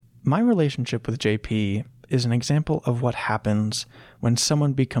My relationship with JP is an example of what happens when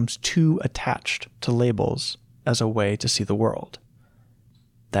someone becomes too attached to labels as a way to see the world.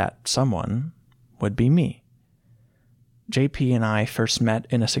 That someone would be me. JP and I first met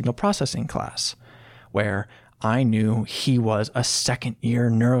in a signal processing class, where I knew he was a second-year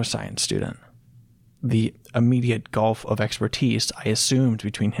neuroscience student. The immediate gulf of expertise I assumed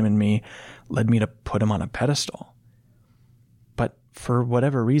between him and me led me to put him on a pedestal. But for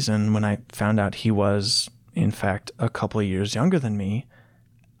whatever reason, when I found out he was, in fact, a couple of years younger than me,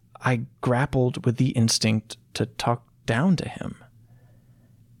 I grappled with the instinct to talk down to him.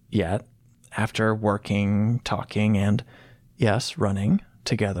 Yet, after working, talking, and, yes, running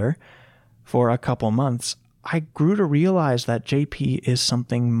together for a couple months, I grew to realize that JP is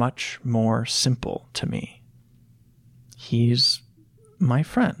something much more simple to me. He's my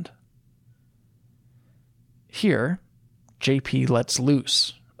friend. Here, JP lets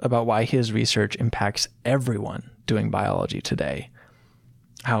loose about why his research impacts everyone doing biology today,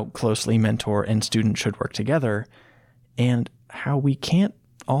 how closely mentor and student should work together, and how we can't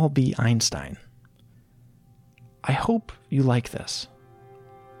all be Einstein. I hope you like this.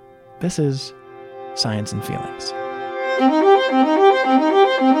 This is Science and Feelings.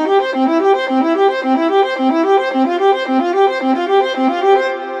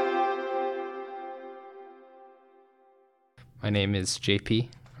 My name is JP.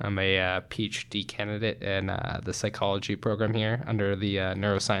 I'm a PhD candidate in the psychology program here under the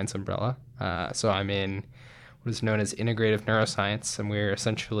neuroscience umbrella. So I'm in what is known as integrative neuroscience, and we're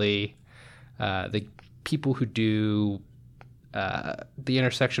essentially the people who do the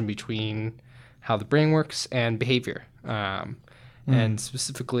intersection between how the brain works and behavior. And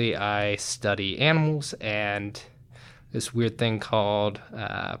specifically, I study animals and this weird thing called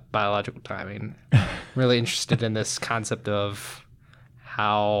biological timing. Really interested in this concept of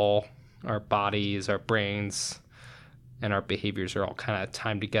how our bodies, our brains, and our behaviors are all kind of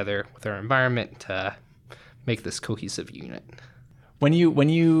timed together with our environment to make this cohesive unit. When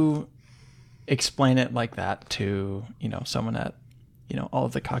you explain it like that to, someone at, all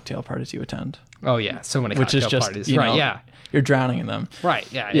of the cocktail parties you attend. Oh yeah, so many which cocktail is just, parties. Right, yeah. You're drowning in them. Right,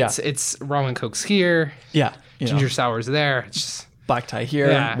 yeah. Yeah. It's rum and cokes here. Yeah. Ginger sour's there. It's just black tie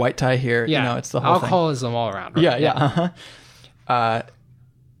here, white tie here. Yeah. It's the whole alcoholism all around. Right? Yeah.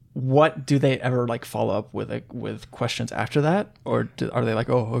 What do they ever follow up with questions after that, or are they like,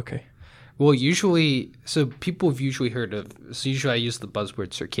 oh, okay? Well, usually, so people have usually heard of. So usually, I use the buzzword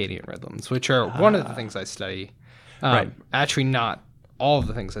circadian rhythms, which are one of the things I study. Right. Actually, not all of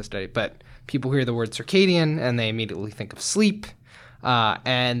the things I study, but people hear the word circadian and they immediately think of sleep.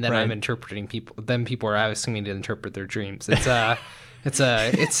 And then I'm interpreting people. Then people are asking me to interpret their dreams. It's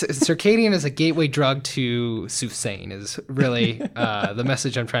circadian is a gateway drug to soothsaying. Is really the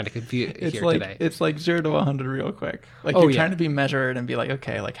message I'm trying to convey here today. It's like 0 to 100 real quick. You're trying to be measured and be like,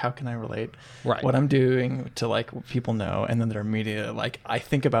 okay, how can I relate what I'm doing to what people know, and then they're immediately I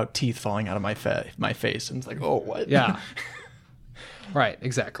think about teeth falling out of my face, and it's like, oh, what? Yeah. Right,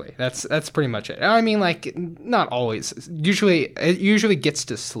 exactly. That's pretty much it. I mean, not always. It usually gets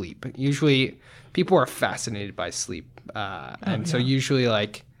to sleep. Usually, people are fascinated by sleep, so usually,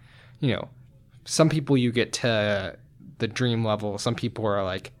 some people you get to the dream level. Some people are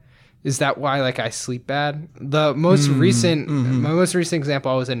like, "Is that why I sleep bad?" The most recent, my most recent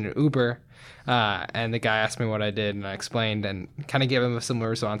example, I was in an Uber, and the guy asked me what I did, and I explained, and kind of gave him a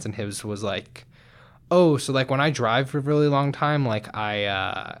similar response, and his was like, oh, so when I drive for a really long time,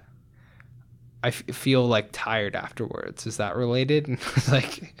 I feel tired afterwards. Is that related? And I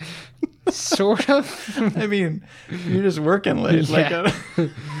was sort of. I mean, you're just working late. Yeah.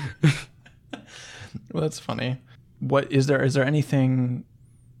 Well, that's funny. What is there anything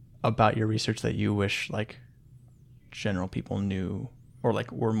about your research that you wish general people knew or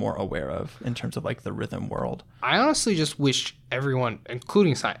were more aware of in terms of the rhythm world? I honestly just wish everyone,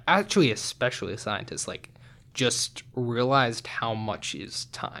 including especially scientists, just realized how much is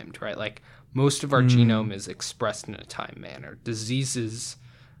timed, right? Most of our genome is expressed in a time manner. Diseases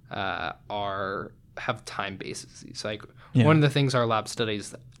have time bases. One of the things our lab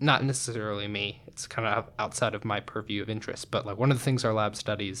studies, not necessarily me, it's kind of outside of my purview of interest, but one of the things our lab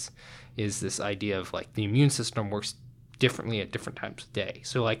studies is this idea of the immune system works differently at different times of day.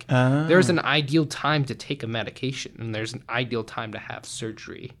 So there's an ideal time to take a medication, and there's an ideal time to have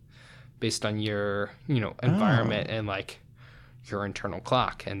surgery based on your, environment and your internal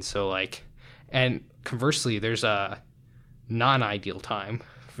clock. And so and conversely, there's a non-ideal time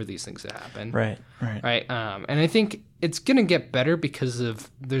for these things to happen. Right. And I think it's going to get better because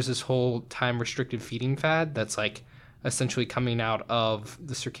there's this whole time restricted feeding fad that's essentially coming out of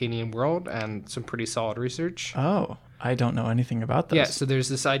the circadian world and some pretty solid research. Oh, I don't know anything about this. Yeah, so there's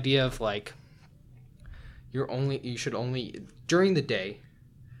this idea of like you should only during the day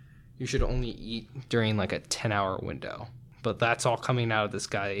you should only eat during like a 10-hour window. But that's all coming out of this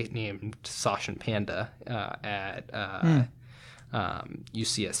guy named Sachin Panda at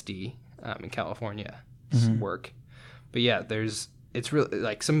UCSD in California work. But yeah, it's really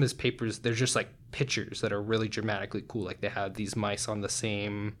like some of his papers, they're just like pictures that are really dramatically cool. Like they had these mice on the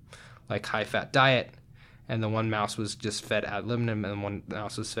same like high fat diet, and the one mouse was just fed ad libitum, and one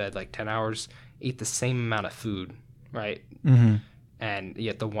mouse was fed like 10 hours, ate the same amount of food, right? Mm-hmm. And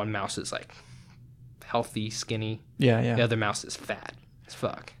yet the one mouse is like healthy, skinny. Yeah. The other mouse is fat as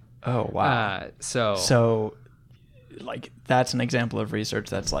fuck. Oh, wow. So like that's an example of research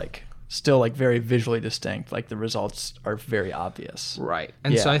that's like still like very visually distinct. Like the results are very obvious. Right.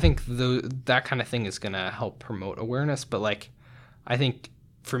 And so I think that kind of thing is going to help promote awareness. But like, I think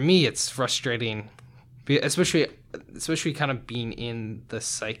for me, it's frustrating, especially kind of being in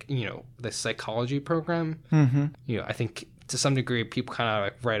the the psychology program. Mm-hmm. I think to some degree people kind of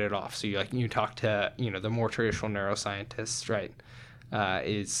like write it off. So you talk to the more traditional neuroscientists, right?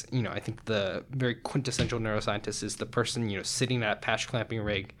 I think the very quintessential neuroscientist is the person sitting at a patch clamping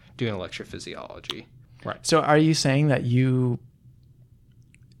rig doing electrophysiology. Right. So are you saying that you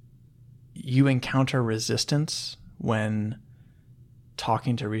encounter resistance when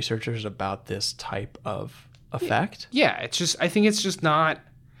talking to researchers about this type of effect? Yeah, I think it's just not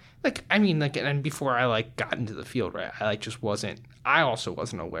like, I mean, like, and before I like got into the field, right, I also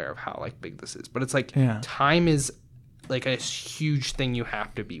wasn't aware of how like big this is, but it's like time is like a huge thing you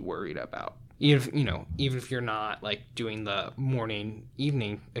have to be worried about. Even if you're not like doing the morning,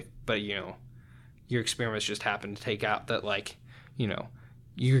 evening, but your experiments just happen to take out that like,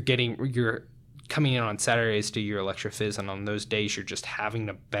 you're coming in on Saturdays to your electrophys, and on those days you're just having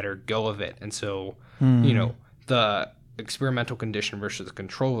a better go of it. And so, the experimental condition versus the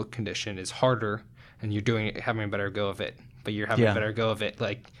control condition is harder, and you're having a better go of it. But you're having a better go of it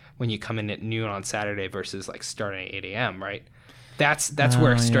like when you come in at noon on Saturday versus like starting at 8 a.m., right? That's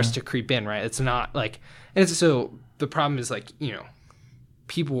where it starts to creep in, right? It's not like, and so the problem is like,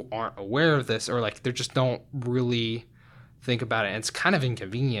 people aren't aware of this, or like they just don't really think about it. And it's kind of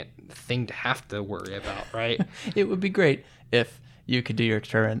inconvenient thing to have to worry about, right? It would be great if you could do your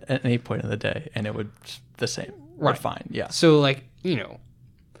experiment at any point in the day and it would the same. Right. Or fine. Yeah. So like,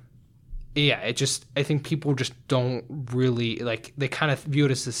 I think people just don't really like, they kind of view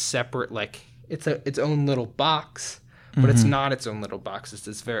it as a separate, like it's its own little box, but it's not its own little box. It's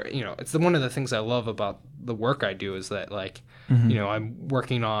this very, it's one of the things I love about the work I do is that like, I'm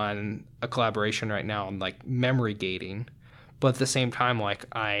working on a collaboration right now on like memory gating, but at the same time, like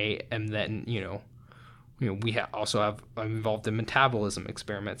I am then, I'm involved in metabolism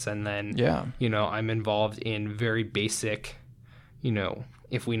experiments, and then, I'm involved in very basic,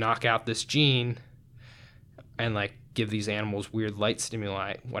 if we knock out this gene and like give these animals weird light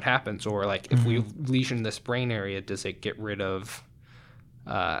stimuli, what happens? Or like if we lesion this brain area, does it get rid of,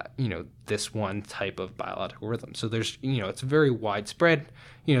 this one type of biological rhythm? So there's, it's very widespread.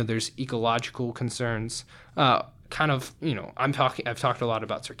 There's ecological concerns. I've talked a lot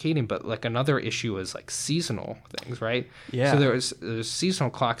about circadian, but like another issue is like seasonal things, right? Yeah. So there's seasonal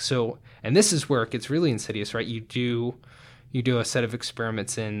clocks. So, and this is where it gets really insidious, right? You do a set of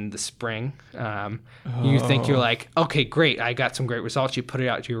experiments in the spring. You think you're like, okay, great, I got some great results. You put it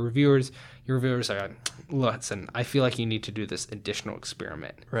out to your reviewers. Your reviewers are like, listen, I feel like you need to do this additional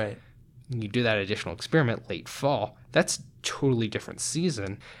experiment. Right. You do that additional experiment late fall. That's totally different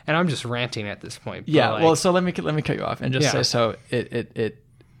season. And I'm just ranting at this point. Yeah. Like, well, so let me cut you off and just say, so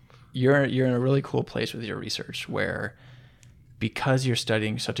you're in a really cool place with your research where, because you're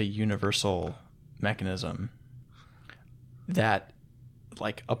studying such a universal mechanism that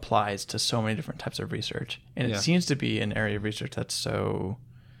like applies to so many different types of research, and it seems to be an area of research that's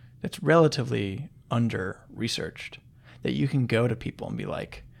relatively under researched, that you can go to people and be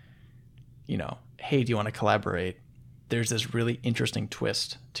like, hey, do you want to collaborate? There's this really interesting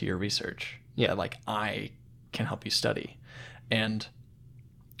twist to your research that like I can help you study. And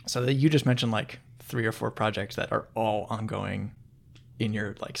so that you just mentioned like 3 or 4 projects that are all ongoing in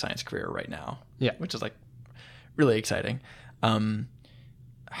your like science career right now. Yeah. Which is like really exciting.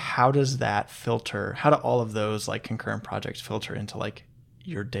 How does that filter? How do all of those like concurrent projects filter into like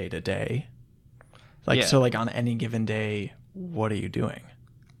your day to day? Like, so like on any given day, what are you doing?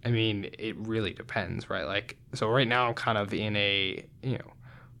 I mean, it really depends, right? Like, so right now I'm kind of in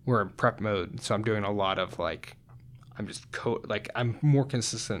we're in prep mode. So I'm doing a lot of like, I'm just I'm more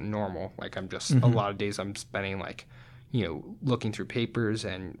consistent than normal. Like I'm just, a lot of days I'm spending like, looking through papers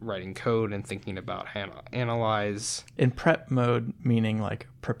and writing code and thinking about how to analyze. In prep mode, meaning like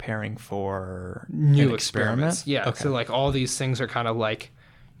preparing for New an experiments. experiment? Yeah. Okay. So like all these things are kind of like,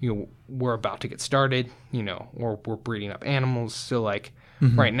 we're about to get started, or we're breeding up animals. So like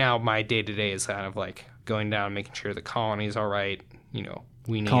right now, my day to day is kind of like going down and making sure the colony's all right.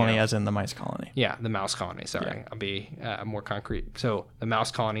 Weaning Colony out. as in the mice colony. Yeah, the mouse colony. Sorry, Yeah. I'll be more concrete. So the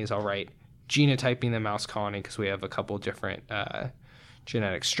mouse colony is all right. Genotyping the mouse colony because we have a couple different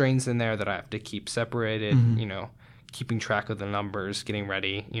genetic strains in there that I have to keep separated. Keeping track of the numbers, getting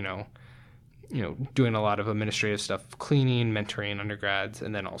ready. Doing a lot of administrative stuff, cleaning, mentoring undergrads,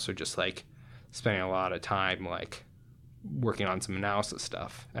 and then also just like spending a lot of time like working on some analysis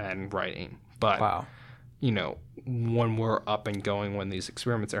stuff and writing. But Wow. When we're up and going, when these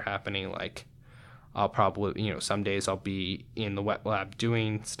experiments are happening, like I'll probably, some days I'll be in the wet lab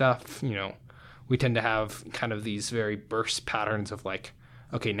doing stuff. We tend to have kind of these very burst patterns of like,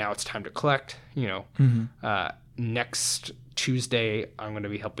 okay, now it's time to collect. Next Tuesday, I'm going to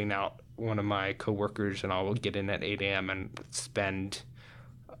be helping out one of my coworkers, and I'll get in at 8 a.m. and spend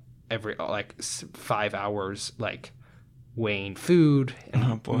every 5 hours like weighing food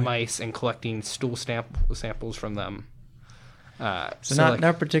and mice and collecting stool samples from them. So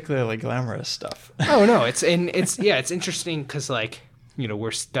not particularly glamorous stuff. Oh no, it's interesting because like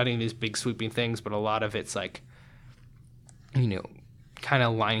we're studying these big sweeping things, but a lot of it's like kind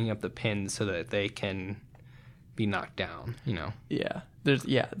of lining up the pins so that they can be knocked down. Yeah.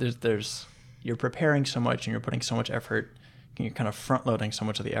 There's you're preparing so much and you're putting so much effort and you're kind of front loading so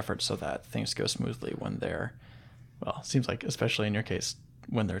much of the effort so that things go smoothly when they're, well, it seems like, especially in your case,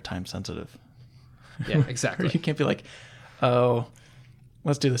 when they're time sensitive. Yeah, exactly. You can't be like, oh,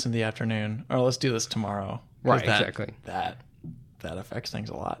 let's do this in the afternoon or let's do this tomorrow. Right, exactly. That affects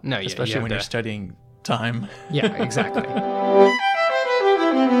things a lot. No, yeah, especially when you're studying time. Yeah, exactly.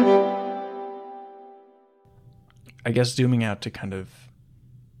 I guess zooming out to kind of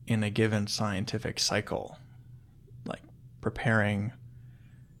in a given scientific cycle, like preparing,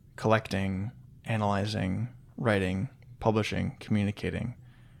 collecting, analyzing, writing, publishing, communicating,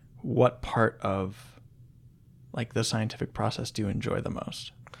 what part of like the scientific process do you enjoy the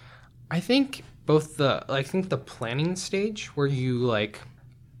most? I think the planning stage where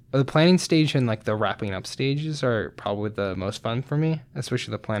the planning stage and like the wrapping up stages are probably the most fun for me,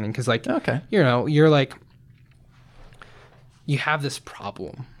 especially the planning. Cause like, Okay. you're like, you have this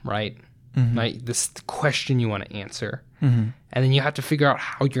problem, right? Mm-hmm. Right? This question you want to answer. Mm-hmm. And then you have to figure out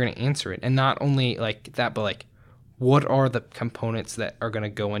how you're going to answer it. And not only like that, but like, what are the components that are going to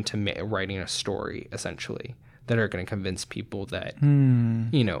go into writing a story, essentially, that are going to convince people that,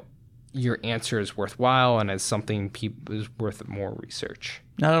 your answer is worthwhile and as something is worth more research.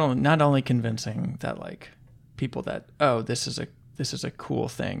 Not only convincing that like people that, oh, this is a cool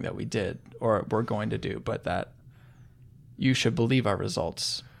thing that we did or we're going to do, but that you should believe our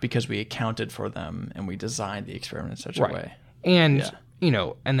results because we accounted for them and we designed the experiment in such a way. And,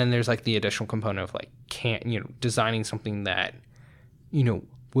 and then there's like the additional component of like, designing something that,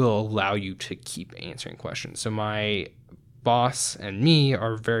 will allow you to keep answering questions. So my boss and me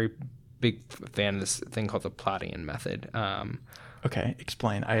are very big fan of this thing called the Platian method. Okay,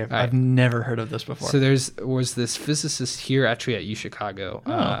 explain. I've never heard of this before. So was this physicist here actually at UChicago.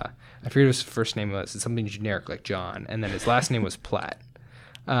 I forget what his first name was. It's something generic like John, and then his last name was Platt.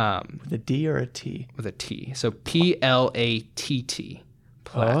 With a D or a T? With a T. So Platt.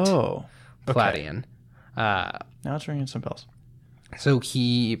 Platt. Oh, okay. Platian. Now it's ringing some bells. So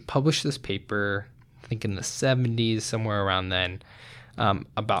he published this paper, I think in the 70s, somewhere around then,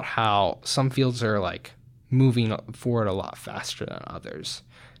 about how some fields are like moving forward a lot faster than others.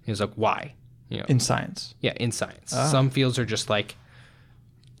 He was like, why? In science. Yeah, in science. Oh. Some fields are just like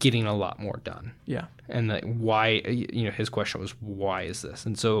getting a lot more done. Yeah. And like why, his question was, why is this?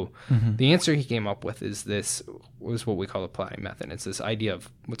 And so the answer he came up with was what we call the Platian method. It's this idea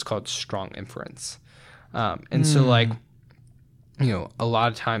of what's called strong inference. So like, a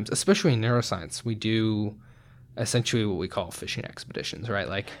lot of times, especially in neuroscience, we do essentially what we call fishing expeditions, right?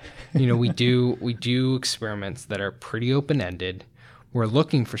 Like, we do experiments that are pretty open-ended. We're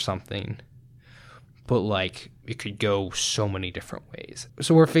looking for something, but like it could go so many different ways.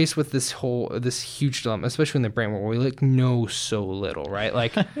 So we're faced with this huge dilemma, especially in the brain where we like know so little, right?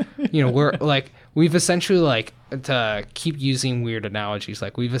 Like, we're like, we've essentially like, to keep using weird analogies,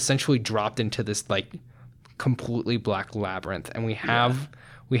 like we've essentially dropped into this like completely black labyrinth, and we have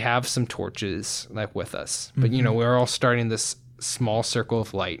some torches like with us, but we're all starting this small circle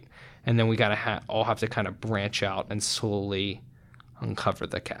of light, and then we gotta all have to kind of branch out and slowly uncover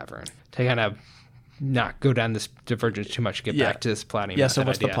the cavern to kind of not go down this divergence too much, get back to this plotting Yeah, method so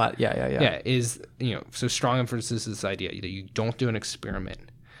what's idea. the plot? Yeah. Yeah, is, so strong inference is this idea that you don't do an experiment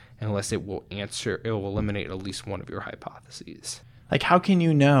unless it will eliminate at least one of your hypotheses. Like, how can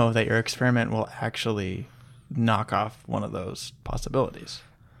you know that your experiment will actually knock off one of those possibilities?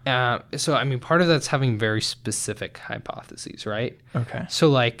 So, I mean, part of that's having very specific hypotheses, right? Okay. So,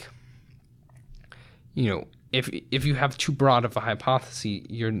 like, if you have too broad of a hypothesis,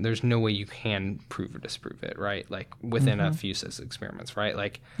 there's no way you can prove or disprove it, right? Like, within a few experiments, right?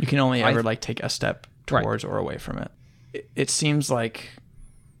 Like, you can only ever take a step towards or away from it. It seems like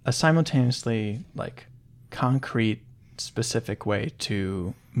a simultaneously concrete, specific way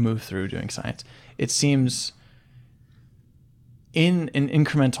to move through doing science. It seems in an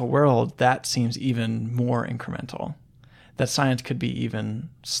incremental world that seems even more incremental. That science could be even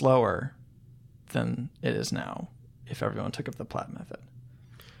slower than it is now if everyone took up the Platt method.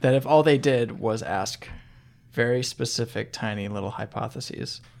 That if all they did was ask very specific, tiny little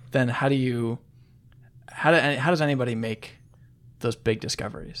hypotheses, then how does anybody make those big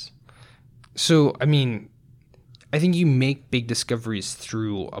discoveries? So, I mean, I think you make big discoveries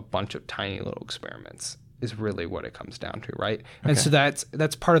through a bunch of tiny little experiments is really what it comes down to, right? Okay. And so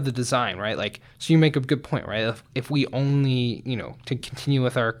that's part of the design, right? Like, so you make a good point, right? If we only, to continue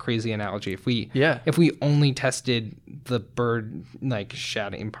with our crazy analogy, if we only tested the bird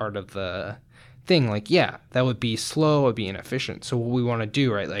shedding part of the thing, that would be slow, it would be inefficient. So what we want to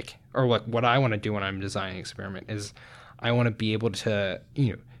do, right? What I want to do when I'm designing an experiment is I want to be able to,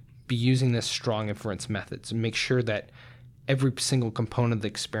 be using this strong inference method to make sure that every single component of the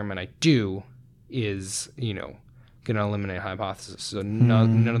experiment I do is, going to eliminate hypothesis. So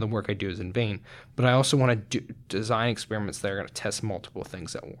none of the work I do is in vain. But I also want to design experiments that are going to test multiple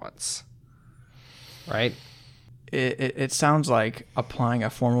things at once. Right? It sounds like applying a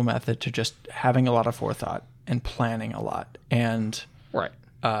formal method to just having a lot of forethought and planning a lot and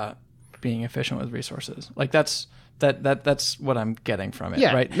being efficient with resources. Like that's what I'm getting from it.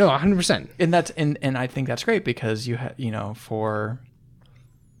 Yeah, right? No, 100%. And I think that's great because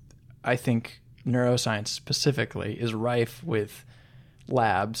I think neuroscience specifically is rife with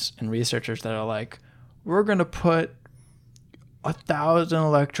labs and researchers that are like, we're going to put 1,000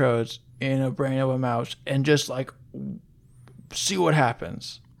 electrodes in a brain of a mouse and just see what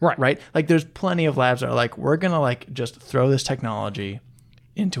happens. Right. Like there's plenty of labs that are like, we're going to just throw this technology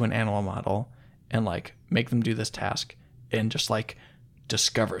into an animal model and make them do this task and just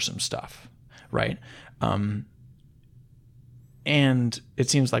discover some stuff. Right. And it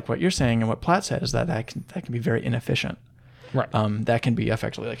seems like what you're saying and what Platt said is that can be very inefficient. Right. That can be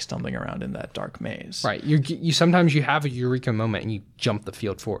effectively stumbling around in that dark maze. Right. You sometimes you have a eureka moment and you jump the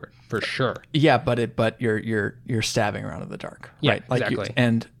field forward for sure. Yeah, but you're stabbing around in the dark. Yeah, right. Exactly.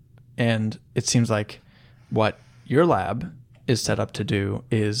 And it seems like what your lab is set up to do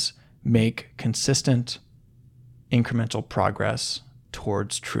is make consistent incremental progress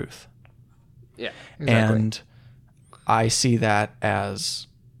towards truth. Yeah. Exactly. And I see that as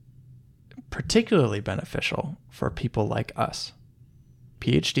particularly beneficial for people like us,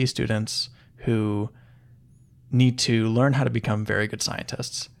 PhD students who need to learn how to become very good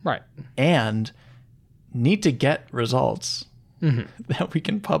scientists. Right. And need to get results that we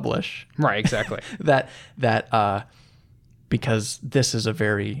can publish. Right, exactly. Because this is a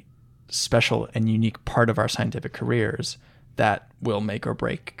very special and unique part of our scientific careers that will make or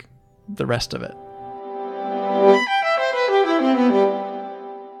break the rest of it.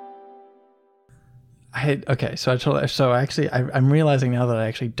 I'm realizing now that I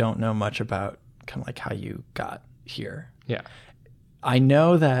actually don't know much about kind of how you got here. Yeah. I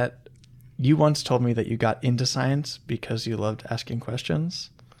know that you once told me that you got into science because you loved asking questions.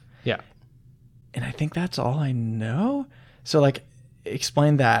 Yeah. And I think that's all I know. So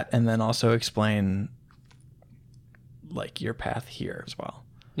explain that and then also explain your path here as well.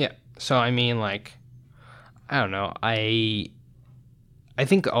 Yeah. So I mean I don't know. I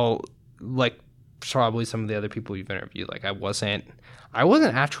think I'll probably some of the other people you've interviewed, I wasn't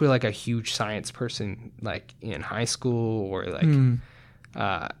actually a huge science person in high school or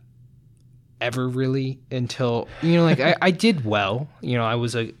ever really until I did well. I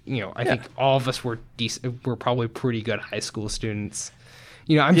was I think all of us were decent. We're probably pretty good high school students.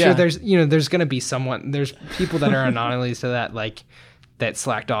 I'm sure there's gonna be there's people that are anomalies to that that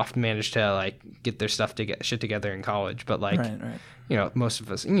slacked off and managed to get their shit together in college, but right. Most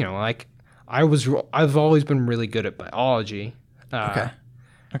of us I've always been really good at biology. Okay.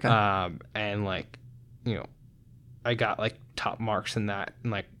 And I got top marks in that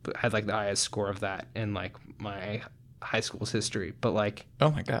and had the highest score of that in my high school's history. But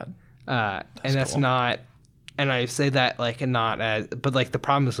oh my God. And that's cool. not, and I say that like not as, but like the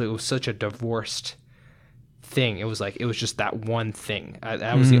problem is it was such a divorced thing. It was like, it was just that one thing.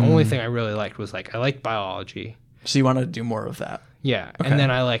 That was the only thing I really liked was like, I liked biology. So you wanted to do more of that. Yeah. Okay. And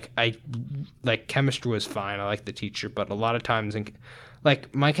then I like chemistry was fine. I liked the teacher, but a lot of times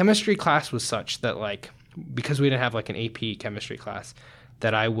like my chemistry class was such that like, because we didn't have like an AP chemistry class,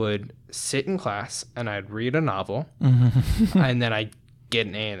 that I would sit in class and I'd read a novel and then I'd get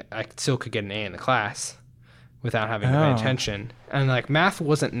an A. I still could get an A in the class without having to pay attention. And like math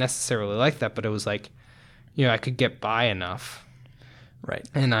wasn't necessarily like that, but it was like, you know, I could get by enough. Right.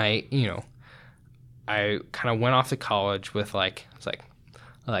 And I kind of went off to college with like, it's like,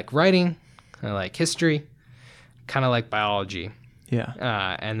 I like writing, I like history, kind of like biology.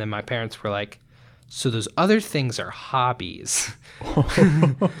 Yeah. And then my parents were like, so those other things are hobbies,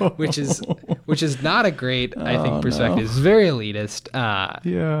 which is not a great, I think, perspective. No. It's very elitist.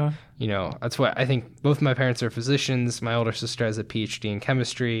 Yeah. You know, that's why I think both my parents are physicians. My older sister has a PhD in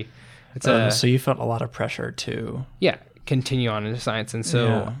chemistry. It's So you felt a lot of pressure to continue on into science. And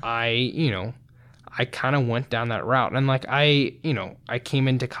so I kind of went down that route. And like I came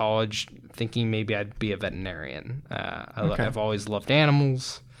into college thinking maybe I'd be a veterinarian. I've always loved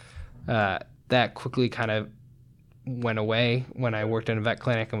animals. That quickly kind of went away when I worked in a vet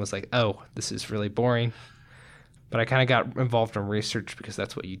clinic and was like, oh, this is really boring. But I kind of got involved in research because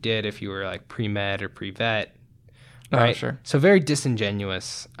that's what you did if you were like pre-med or pre-vet. Right? Oh, sure. So very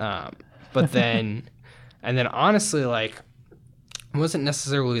disingenuous. But then, and then honestly, like, it wasn't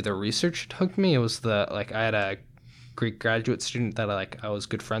necessarily the research that hooked me. It was I had a Greek graduate student that I was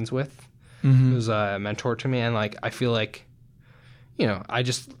good friends with. Mm-hmm. He was a mentor to me. And like, I feel like, you know,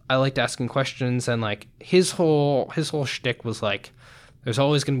 I liked asking questions, and like his whole shtick was like, there's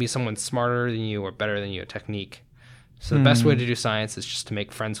always going to be someone smarter than you or better than you at technique. So the best way to do science is just to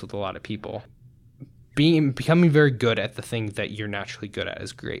make friends with a lot of people. Becoming very good at the thing that you're naturally good at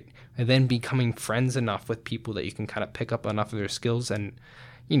is great. And then becoming friends enough with people that you can kind of pick up enough of their skills and,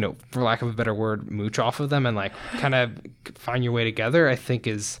 you know, for lack of a better word, mooch off of them and like kind of find your way together, I think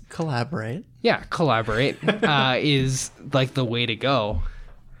is... Collaborate. Yeah, collaborate is like the way to go.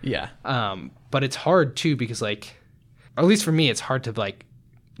 Yeah. But it's hard too because like, or at least for me, it's hard to like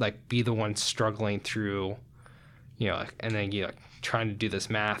be the one struggling through, you know, like, and then you like trying to do this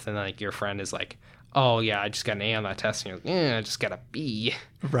math and like your friend is like, oh yeah, I just got an A on that test, and you're like, yeah, I just got a B.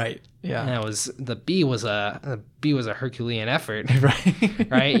 Right. Yeah. And the B was a Herculean effort. Right.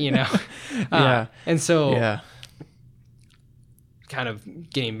 Right. You know. Yeah. And so. Yeah. Kind of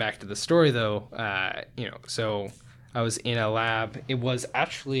getting back to the story though, you know, so I was in a lab. It was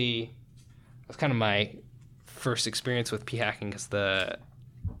kind of my first experience with p-hacking because the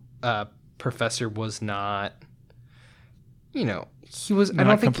professor was not, you know, he was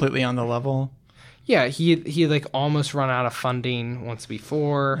Not completely on the level. Yeah, he like almost run out of funding once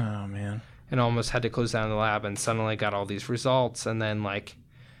before. Oh man. And almost had to close down the lab, and suddenly got all these results, and then like,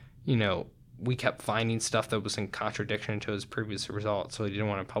 you know, we kept finding stuff that was in contradiction to his previous results, so he didn't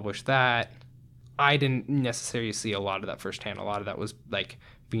want to publish that. I didn't necessarily see a lot of that firsthand. A lot of that was like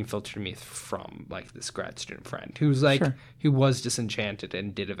being filtered to me from like this grad student friend who was like, who was disenchanted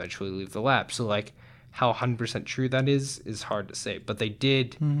and did eventually leave the lab. So like how 100% true that is hard to say. But they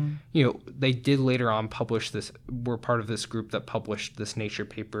did, you know, they did later on publish this, were part of this group that published this Nature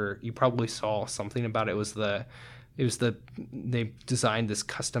paper. You probably saw something about it. They designed this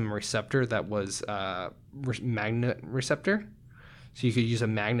custom receptor that was magnet receptor. So you could use a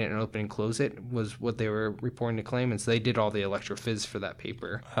magnet and open and close it was what they were reporting to claim. And so they did all the electrophys for that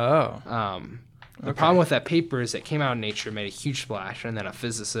paper. Oh. The problem with that paper is it came out in Nature, made a huge splash, and then a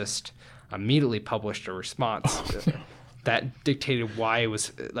physicist immediately published a response that dictated why it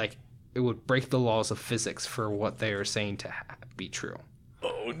was like it would break the laws of physics for what they were saying to be true.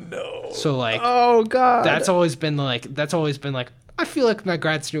 Oh no. So like, oh god, that's always been like I feel like my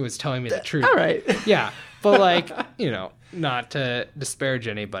grad student was telling me the truth. All right. Yeah, but like, you know, not to disparage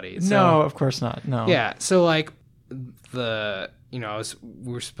anybody. So, no, of course not. No. Yeah. So like we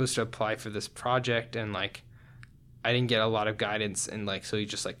were supposed to apply for this project, and like I didn't get a lot of guidance, and like so you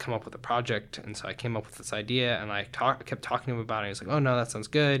just like come up with a project, and so I came up with this idea, and I kept talking to him about it. He was like, "Oh no, that sounds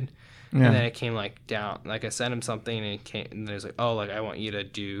good." Yeah. And then it came like down, like I sent him something, and it came, and there's like, "Oh, like I don't want you to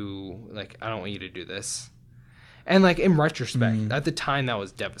do this." And like in retrospect, at the time, that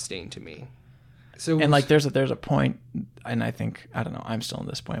was devastating to me. So and like there's a point, and I think I'm still in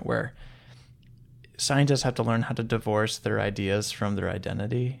this point where scientists have to learn how to divorce their ideas from their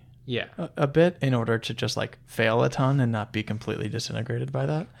identity. Yeah. A bit in order to just like fail a ton and not be completely disintegrated by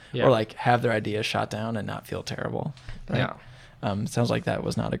that, yeah. or like have their ideas shot down and not feel terrible. Right? Sounds like that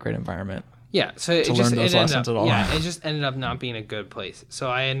was not a great environment. Yeah, so it to just learn those it ended lessons up, at all. Yeah, it just ended up not being a good place. So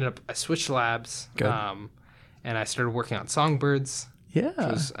I switched labs. Good. And I started working on Songbirds, Yeah. which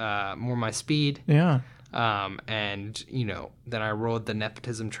was more my speed. Yeah. And then I rode the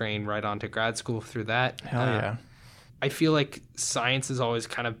nepotism train right onto grad school through that. Hell yeah. I feel like science has always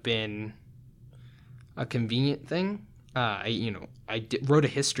kind of been a convenient thing. I wrote a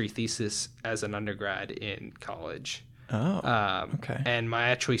history thesis as an undergrad in college. Oh. Okay. And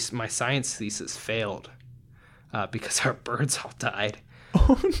my science thesis failed because our birds all died.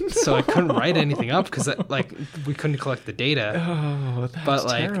 Oh, no. So I couldn't write anything up because we couldn't collect the data. Oh, that's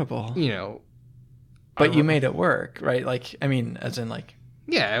terrible. But you made it work, right? Like, I mean, as in like.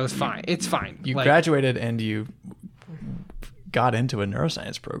 Yeah, it was fine. It's fine. You graduated and you got into a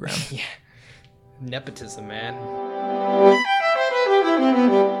neuroscience program. Yeah. Nepotism, man.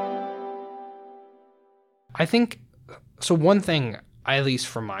 I think so. One thing, at least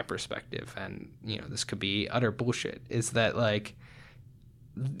from my perspective, and this could be utter bullshit, is that like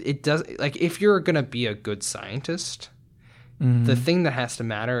it does like if you're gonna be a good scientist, the thing that has to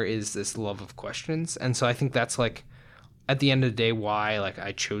matter is this love of questions. And so I think that's like at the end of the day why like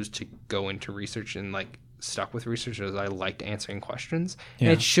I chose to go into research and like stuck with research is I liked answering questions. Yeah.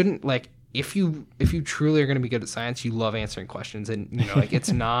 And it shouldn't like if you truly are going to be good at science, you love answering questions, and like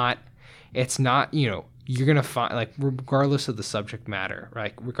it's not you're going to find like regardless of the subject matter,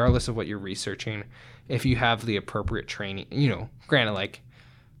 right? Regardless of what you're researching, if you have the appropriate training, granted like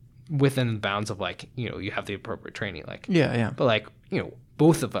within the bounds of like, you have the appropriate training, like, yeah. But like,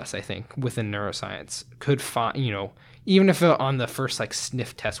 both of us, I think within neuroscience could find, even if on the first like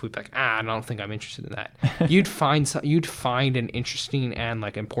sniff test, we'd be like, I don't think I'm interested in that. You'd find an interesting and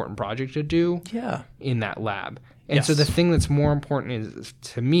like important project to do in that lab. And so the thing that's more important is,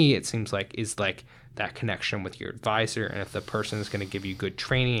 to me, it seems like, is like that connection with your advisor. And if the person is going to give you good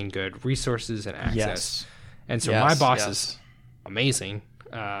training and good resources and access. Yes. And so my boss is amazing.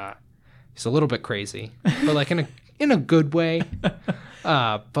 He's a little bit crazy, but like in a good way.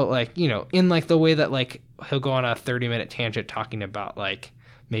 But like, in like the way that like he'll go on a 30-minute tangent talking about like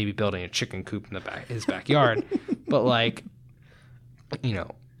maybe building a chicken coop in his backyard. But like, at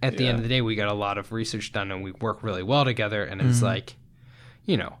the end of the day, we got a lot of research done and we work really well together. And it's like,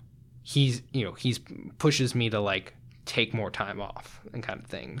 he's pushes me to like take more time off and kind of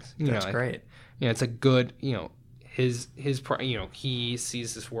things. That's great. It's a good, he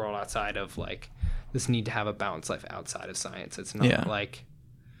sees this world outside of like this need to have a balanced life outside of science. It's not like,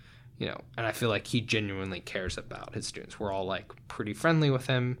 and I feel like he genuinely cares about his students. We're all like pretty friendly with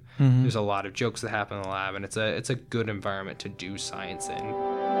him. There's a lot of jokes that happen in the lab, and it's a good environment to do science in.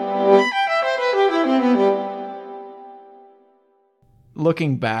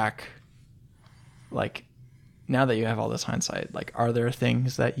 Looking back, like now that you have all this hindsight, like are there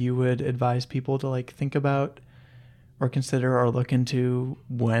things that you would advise people to like think about or consider or look into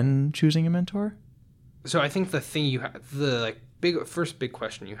when choosing a mentor? So I think the thing first big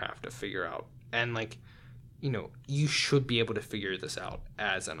question you have to figure out, and like, you should be able to figure this out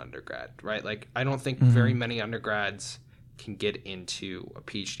as an undergrad, right? Like, I don't think very many undergrads can get into a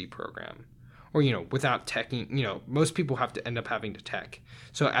PhD program or, without teching, most people have to end up having to tech.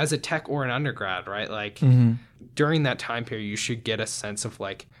 So as a tech or an undergrad, right? Like during that time period, you should get a sense of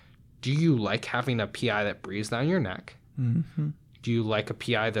like, do you like having a PI that breathes down your neck? Do you like a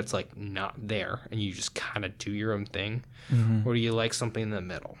PI that's like not there and you just kind of do your own thing? Or do you like something in the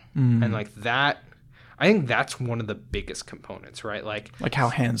middle? And like that, I think that's one of the biggest components, right? Like how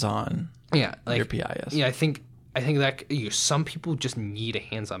hands-on like, your PI is. Yeah, I think that some people just need a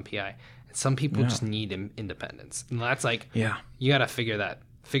hands-on PI and some people just need independence. And that's like, you got to figure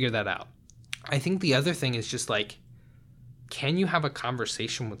that out. I think the other thing is just like, can you have a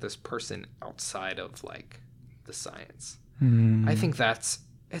conversation with this person outside of like the science? I think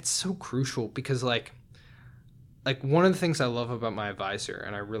it's so crucial because like one of the things I love about my advisor,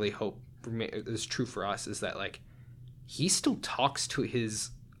 and I really hope is true for us, is that like he still talks to his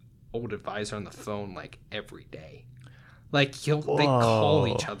old advisor on the phone like every day. Like they call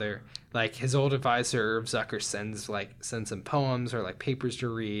each other. Like his old advisor Irv Zucker sends him poems or like papers to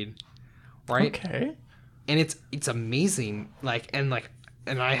read, right? Okay. And it's amazing. And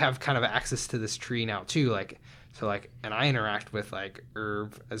I have kind of access to this tree now too. Like, so like, and I interact with like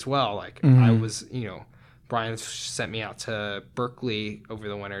Irv as well. Like I was, Brian sent me out to Berkeley over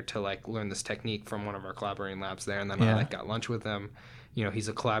the winter to like learn this technique from one of our collaborating labs there. And then I like got lunch with him. He's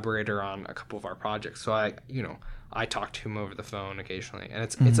a collaborator on a couple of our projects. So I talk to him over the phone occasionally, and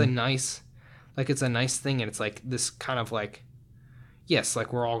it's a nice, like, it's a nice thing. And it's like this kind of like, yes,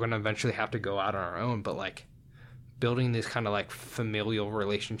 like we're all going to eventually have to go out on our own, but like building these kind of like familial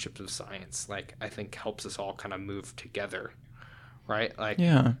relationships with science, like I think helps us all kind of move together, right? Like,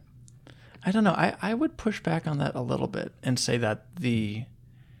 yeah, I don't know. I would push back on that a little bit and say that the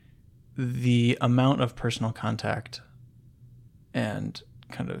amount of personal contact and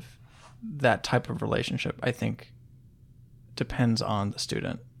kind of that type of relationship, I think, depends on the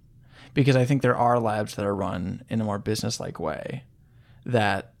student. Because I think there are labs that are run in a more business-like way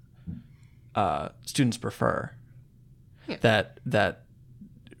that students prefer. Yeah. That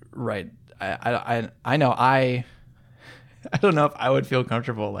right. I know I don't know if I would feel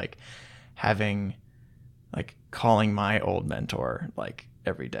comfortable like having like calling my old mentor like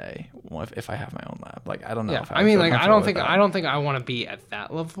every day if I have my own lab. Like I don't know. Yeah, if I mean, like I don't think I I want to be at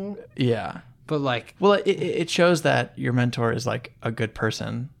that level. Yeah, but like, well, it shows that your mentor is like a good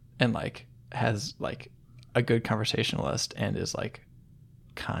person and like has like a good conversationalist and is like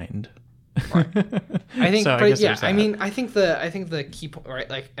kind. Right. I think, so but yeah, I mean, I think the key point, right?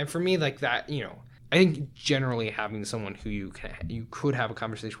 Like, and for me, like that, you know, I think generally having someone who you could have a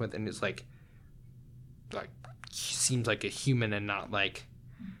conversation with and is like seems like a human and not like,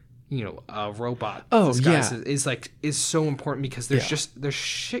 you know, a robot. Oh yeah, is so important because there's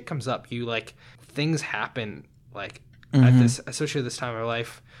shit comes up. You like things happen like at this, especially this time of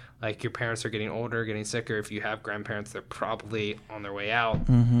life. Like your parents are getting older, getting sicker. If you have grandparents, they're probably on their way out.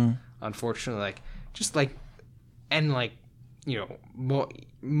 Unfortunately, like just like, and like, you know,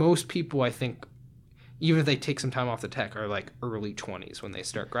 most people I think, even if they take some time off the tech, are like early 20s when they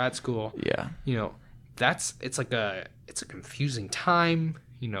start grad school. Yeah, you know, it's a confusing time.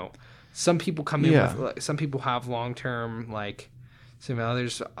 You know, some people come in with like, some people have long term like, some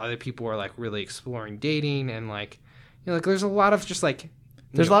other people are like really exploring dating and like, you know, like there's a lot of just like.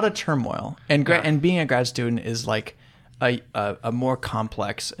 There's a lot of turmoil, and and being a grad student is like a more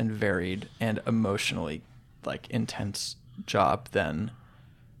complex and varied and emotionally like intense job than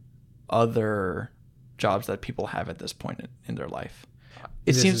other jobs that people have at this point in their life.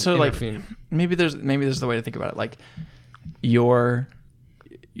 It seems so like maybe there's the way to think about it. Like your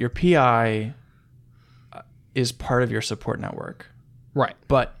PI is part of your support network, right?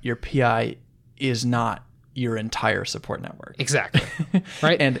 But your PI is not your entire support network. Exactly.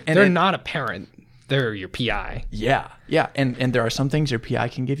 Right. and they're not a parent. They're your PI. Yeah. Yeah. And there are some things your PI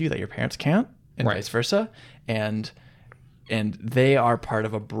can give you that your parents can't, and vice versa. And they are part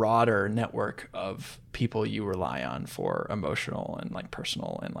of a broader network of people you rely on for emotional and like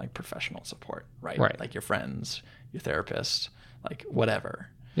personal and like professional support, right? Like your friends, your therapist, like whatever.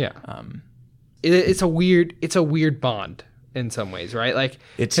 Yeah. It's a weird bond in some ways, right? Like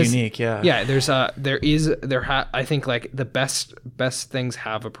it's unique. Yeah. Yeah. I think like the best things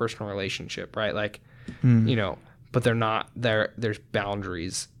have a personal relationship, right? Like, you know, but they're not there. There's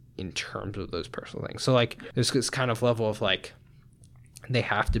boundaries in terms of those personal things. So like there's this kind of level of like, they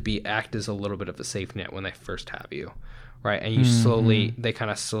have to act as a little bit of a safe net when they first have you. Right. And you they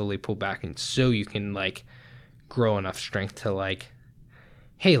kind of slowly pull back. And so you can like grow enough strength to like,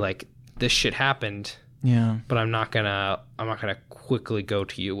 hey, like this shit happened. Yeah. But I'm not gonna quickly go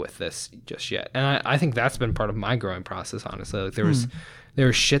to you with this just yet. And I think that's been part of my growing process, honestly. Like there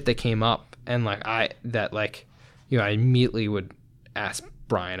was shit that came up and like I immediately would ask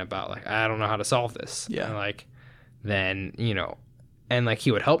Brian about like, I don't know how to solve this. Yeah. And like then, you know, and like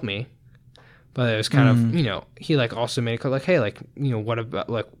he would help me. But it was kind of, you know, he like also made it like, hey, like, you know,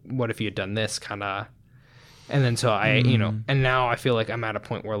 what if you had done this kind of, and then so I, you know, and now I feel like I'm at a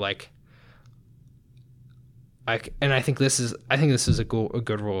point where like, I think this is a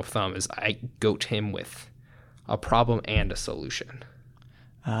good rule of thumb is I go to him with a problem and a solution.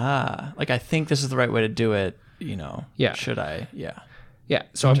 Like I think this is the right way to do it, you know. Yeah. Should I? Yeah. Yeah.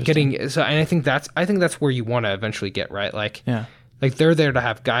 So and I think that's where you want to eventually get, right? Like, yeah. Like they're there to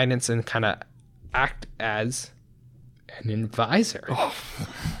have guidance and kind of act as an advisor. Oh.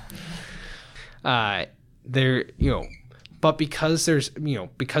 They're, you know, but because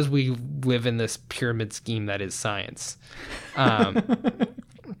because we live in this pyramid scheme that is science,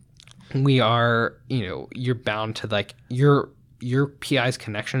 we are, you know, you're bound to like your PI's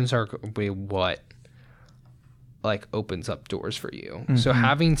connections are going to be what like opens up doors for you. So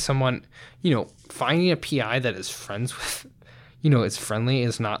having someone, you know, finding a PI that is friends with, you know, is friendly,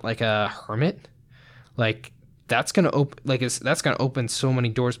 is not like a hermit, like that's gonna open so many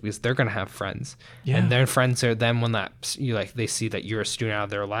doors because they're gonna have friends, and their friends are then when that they see that you're a student out of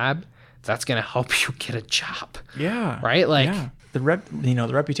their lab, that's gonna help you get a job. Yeah. Right. Like the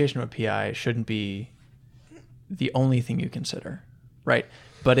reputation of a PI shouldn't be the only thing you consider, right?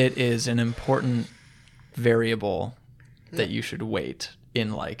 But it is an important variable that you should weight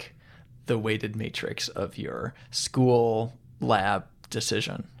in like the weighted matrix of your school lab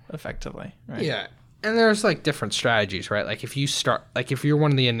decision, effectively, right? Yeah. And there's like different strategies, right? Like if you're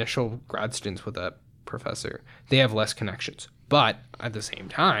one of the initial grad students with a professor, they have less connections. But at the same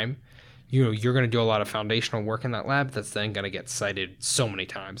time, you're going to do a lot of foundational work in that lab that's then going to get cited so many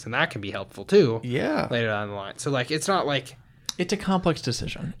times. And that can be helpful too. Yeah. Later down the line. So like, it's not like, it's a complex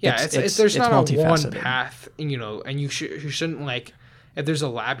decision. Yeah, there's not a one path, and you shouldn't like, if there's a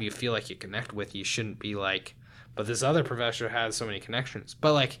lab you feel like you connect with, you shouldn't be like, but this other professor has so many connections.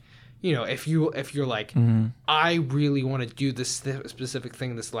 But like, if you're like, I really want to do this specific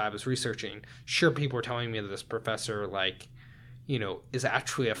thing this lab is researching. Sure, people are telling me that this professor like, is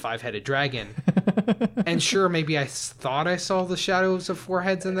actually a 5-headed dragon, and sure, maybe I thought I saw the shadows of 4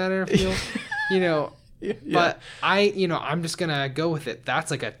 heads in that airfield, Yeah. But I'm just gonna go with it. That's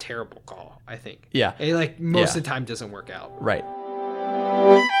like a terrible call, I think. Yeah. It like most of the time doesn't work out. Right.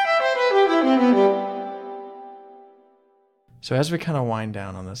 So as we kind of wind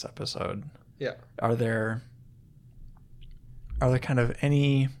down on this episode, are there kind of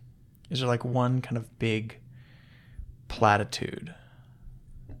is there like one kind of big platitude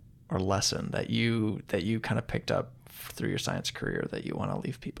or lesson that you kind of picked up through your science career that you want to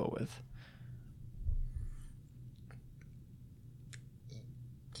leave people with?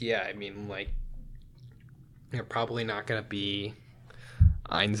 Yeah, I mean, like, you're probably not going to be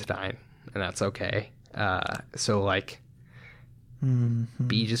Einstein, and that's okay. So, like,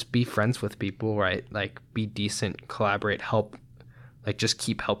 be friends with people, right? Like, be decent, collaborate, help, like, just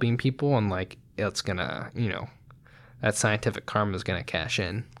keep helping people, and, like, it's going to, that scientific karma is going to cash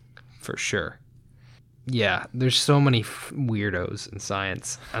in, for sure. Yeah, there's so many weirdos in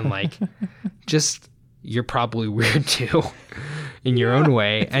science, and, like, just... You're probably weird too in your own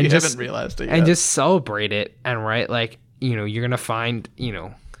way, and just haven't realized it yet. And just celebrate it. And right, like, you're going to find,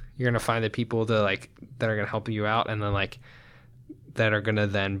 the people that like, that are going to help you out. And then like, that are going to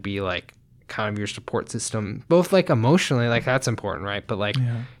then be like kind of your support system, both like emotionally, like that's important. Right. But like,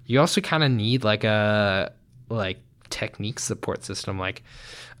 you also kind of need like a, like technique support system. Like,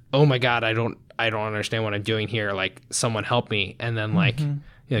 oh my God, I don't understand what I'm doing here. Like someone help me. And then like,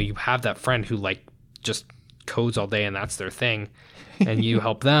 you have that friend who like, just codes all day and that's their thing, and you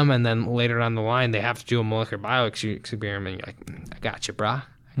help them, and then later down the line they have to do a molecular bio experiment. You're like, I got you, brah,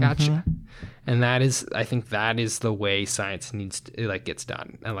 I got you. And I think that is the way science needs to, like, gets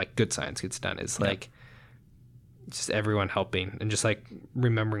done, and like good science gets done is like just everyone helping and just like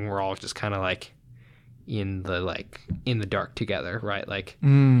remembering we're all just kind of like in the dark together, right? Like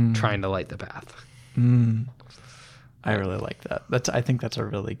trying to light the path. I really like that. I think that's a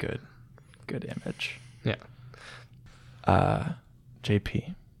really good image. Yeah.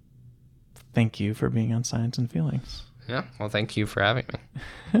 JP, thank you for being on Science and Feelings. Yeah. Well, thank you for having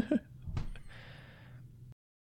me.